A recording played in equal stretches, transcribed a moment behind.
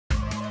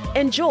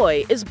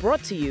Enjoy is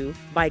brought to you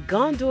by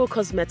Gondor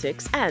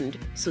Cosmetics and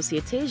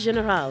Société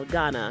Générale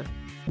Ghana.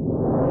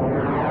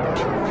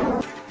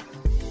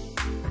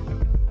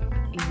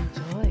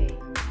 Enjoy.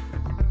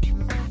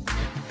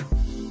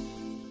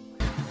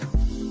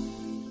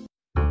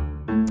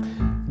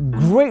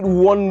 Great,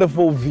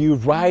 wonderful view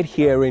right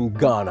here in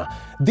Ghana.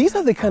 These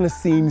are the kind of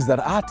scenes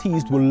that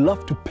artists will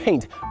love to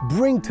paint,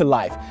 bring to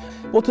life.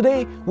 Well,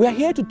 today we are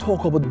here to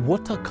talk about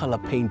watercolor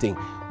painting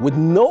with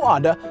no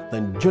other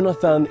than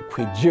Jonathan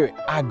Kwegyir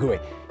Aggrey.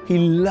 He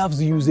loves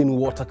using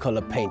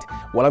watercolor paint.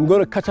 Well, I'm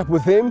going to catch up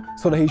with him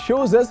so that he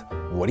shows us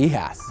what he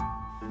has.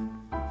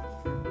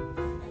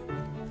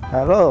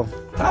 Hello.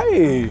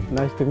 Hi.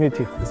 Nice to meet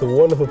you. It's a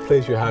wonderful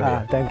place you have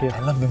here. Thank you. I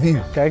love the view.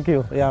 Thank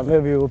you. Yeah,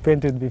 maybe you'll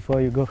paint it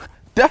before you go.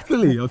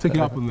 Definitely. I'll take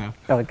you up on that.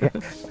 Okay.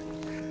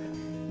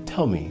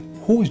 Tell me,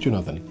 who is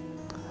Jonathan?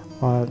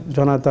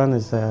 Jonathan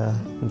is an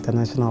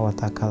international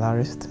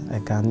watercolorist,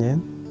 a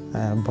Ghanaian,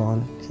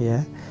 born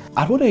here.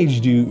 At what age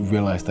do you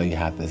realize that you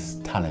had this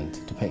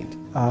talent to paint?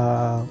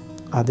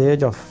 At the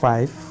age of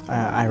 5,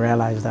 I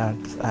realized that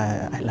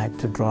I like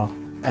to draw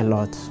a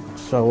lot.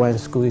 So when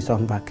school is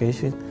on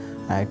vacation,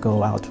 I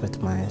go out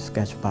with my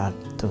sketch pad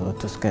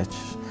to sketch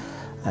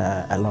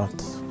a lot,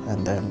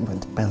 and then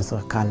with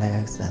pencil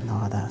colors and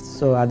all that.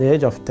 So at the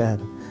age of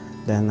 10,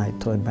 then I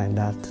told my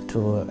dad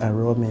to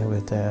enroll me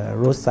with a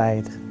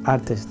roadside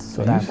artist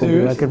so that I could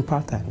be working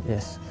part-time.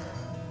 Yes.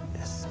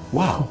 Yes.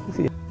 Wow.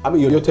 I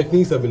mean, your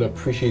techniques have been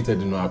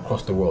appreciated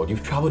across the world.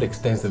 You've traveled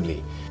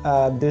extensively.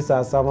 These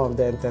are some of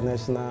the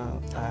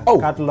international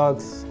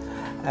catalogs.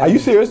 Are you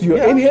serious? You're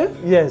in here?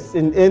 Yes.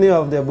 In any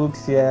of the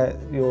books here,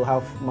 you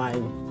have my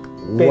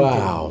painting.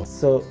 Wow.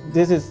 So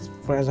this is,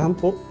 for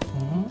example,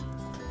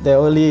 the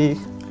only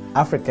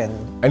African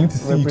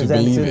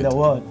representing the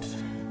world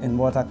in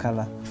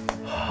watercolor.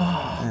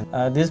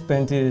 And this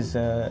painting is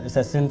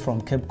a scene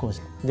from Cape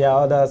Coast. There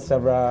are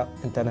several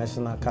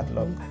international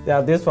catalogs.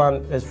 Yeah, this one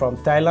is from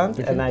Thailand,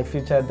 and I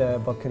featured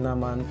the Burkina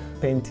Man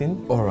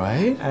painting. All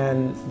right.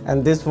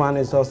 And this one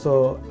is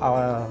also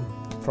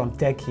from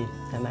Turkey,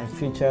 and I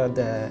featured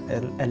the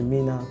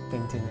Elmina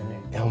painting in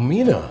it.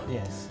 Elmina?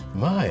 Yes.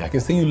 My, I can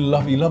see you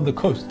love the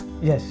coast.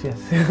 Yes, yes.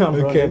 I'm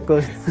from the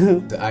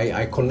coast.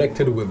 I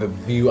connected with the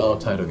view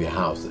outside of your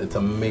house. It's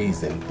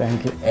amazing.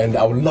 Thank you. And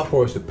I would love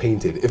for us to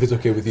paint it, if it's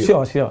okay with you.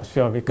 Sure.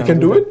 We can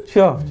do it?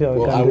 Sure.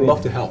 Well, I would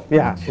love to help.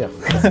 Yeah, sure.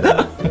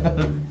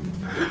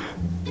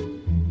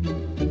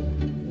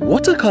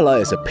 Watercolor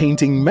is a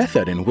painting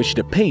method in which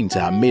the paints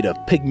are made of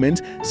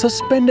pigment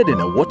suspended in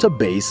a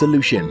water-based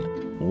solution.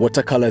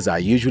 Watercolors are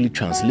usually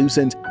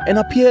translucent and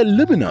appear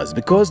luminous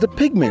because the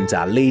pigments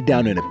are laid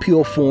down in a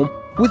pure form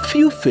with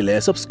few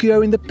fillers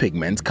obscuring the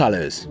pigment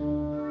colors.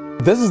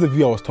 This is the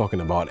view I was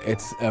talking about.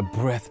 It's a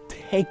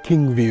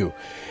breathtaking view.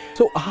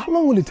 So how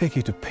long will it take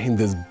you to paint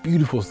this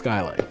beautiful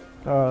skyline?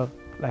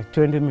 Like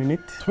 20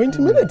 minutes.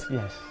 20 minutes?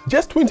 Yes.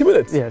 Just 20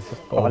 minutes? Yes.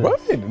 All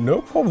right,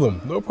 no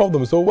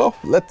problem. So, well,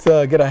 let's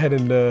get ahead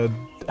and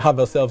have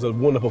ourselves a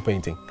wonderful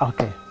painting.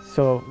 Okay,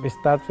 so we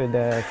start with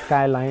the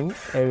skyline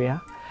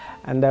area.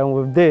 And then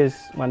with this,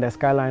 when the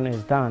skyline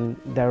is done,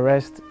 the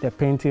rest, the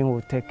painting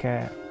will take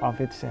care of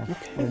itself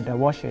with the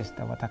washes,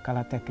 the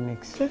watercolor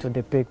techniques to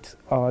depict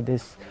all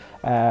this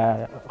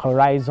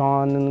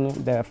horizon,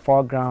 the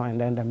foreground, and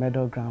then the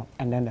middle ground,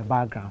 and then the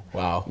background.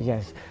 Wow.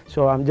 Yes.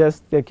 So I'm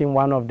just taking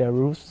one of the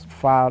roofs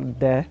far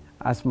there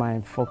as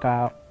my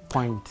focal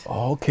point.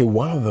 Oh, okay,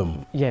 one of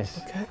them. Yes,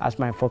 as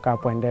my focal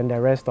point. Then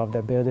the rest of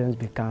the buildings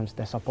becomes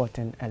the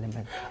supporting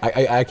element.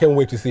 I can't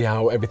wait to see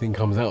how everything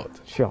comes out.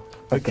 Sure.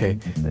 Okay.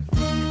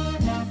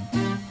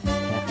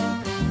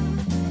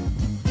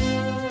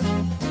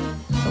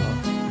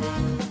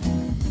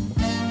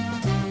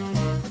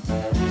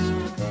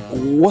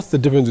 What's the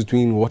difference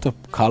between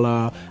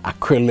watercolor,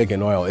 acrylic,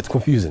 and oil? It's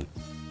confusing.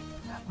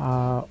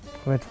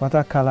 With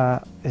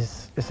watercolor,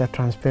 it's a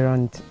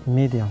transparent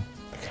medium.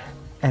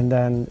 And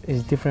then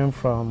it's different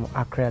from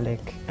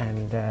acrylic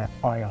and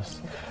oils.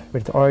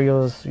 With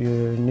oils,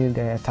 you need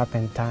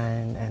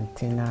turpentine and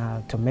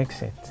thinner to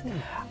mix it.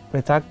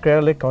 With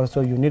acrylic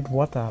also, you need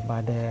water,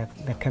 but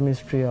the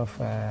chemistry of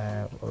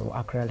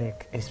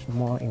acrylic is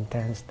more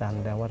intense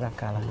than the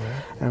watercolor.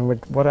 And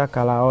with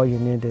watercolor, all you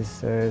need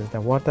is the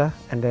water,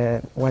 and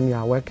when you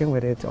are working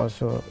with it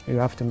also, you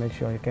have to make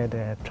sure you get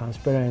the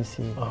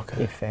transparency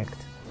effect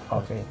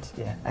of it,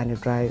 and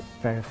it dries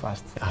very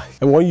fast.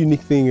 And one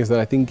unique thing is that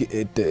I think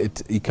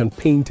you can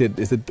paint it.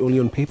 Is it only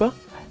on paper?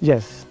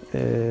 Yes,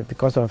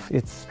 because of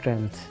its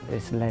strength,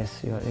 it's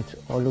less. It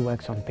only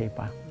works on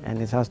paper,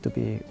 and it has to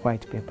be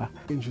white paper.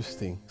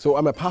 Interesting. So,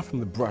 apart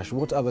from the brush,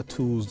 what other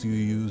tools do you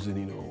use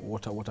in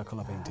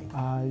watercolor painting?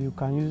 You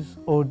can use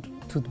old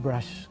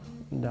toothbrush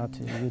that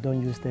you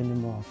don't use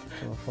anymore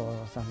for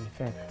some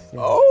effect.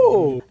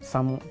 Oh!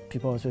 Some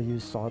people also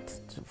use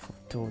salt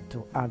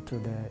to add to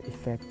the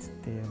effect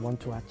they want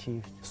to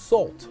achieve.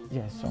 Salt?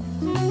 Yes, salt.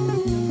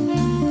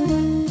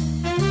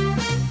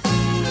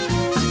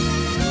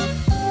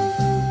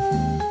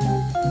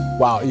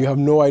 Wow, you have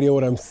no idea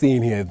what I'm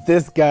seeing here.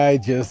 This guy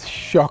just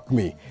shocked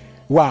me.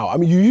 Wow, I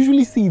mean, you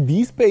usually see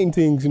these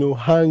paintings, you know,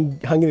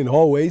 hanging in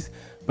hallways,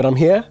 but I'm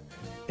here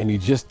and you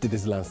just did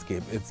this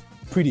landscape. It's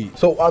pretty.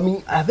 So, I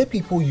mean, are there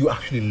people you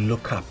actually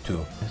look up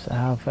to? Yes, I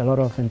have a lot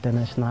of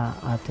international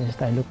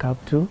artists I look up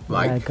to,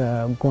 like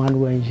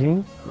Guan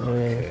Wenjing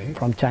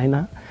from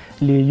China,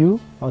 Liu Yu,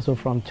 also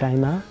from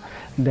China,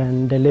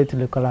 then the late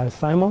Nicholas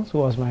Simons, who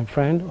was my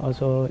friend,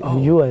 also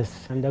in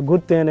US. And the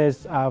good thing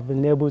is I've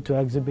been able to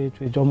exhibit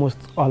with almost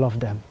all of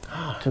them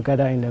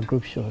together in the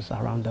group shows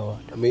around the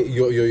world. I mean,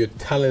 your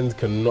talent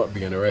cannot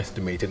be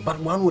underestimated, but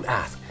one would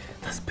ask,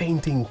 does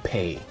painting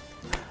pay?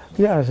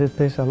 Yes, it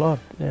pays a lot.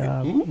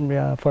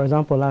 Yeah, for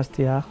example, last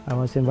year I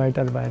was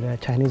invited by the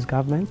Chinese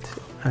government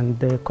and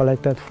they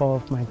collected 4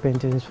 of my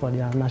paintings for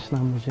their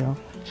national museum,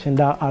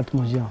 Shindao Art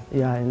Museum.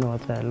 Yeah, you know,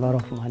 it's a lot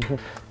of money.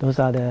 Those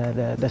are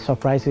the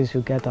surprises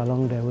you get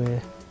along the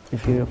way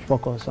if you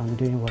focus on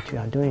doing what you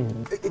are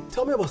doing.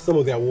 Tell me about some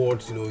of the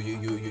awards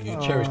you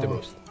cherish the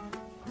most.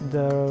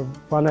 The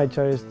one I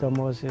cherish the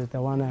most is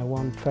the one I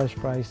won first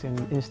prize in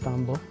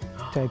Istanbul,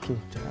 Turkey,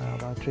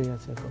 about 3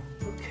 years ago.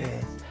 Okay.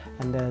 Yes.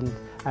 And then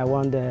I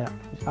won the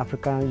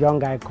African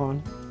Young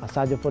Icon,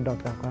 Asajopo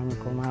Dr. Kwame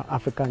Nkrumah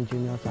African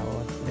Juniors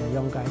Award, the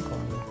Young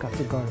Icon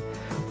category.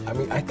 I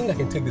mean, I think I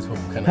can take this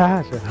home, can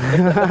I? Sure.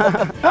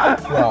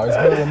 Wow, it's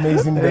been an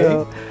amazing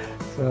day.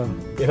 So,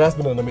 it has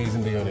been an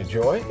amazing day on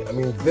Enjoy. I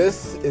mean,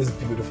 this is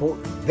beautiful.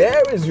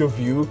 There is your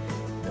view,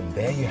 and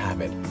there you have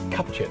it,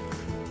 captured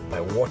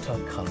by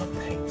watercolor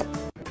paint.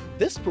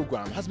 This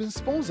program has been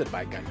sponsored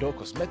by Gandor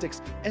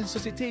Cosmetics and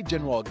Societe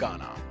Generale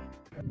Ghana.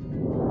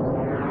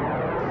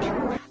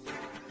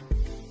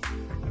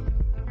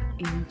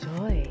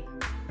 Enjoy.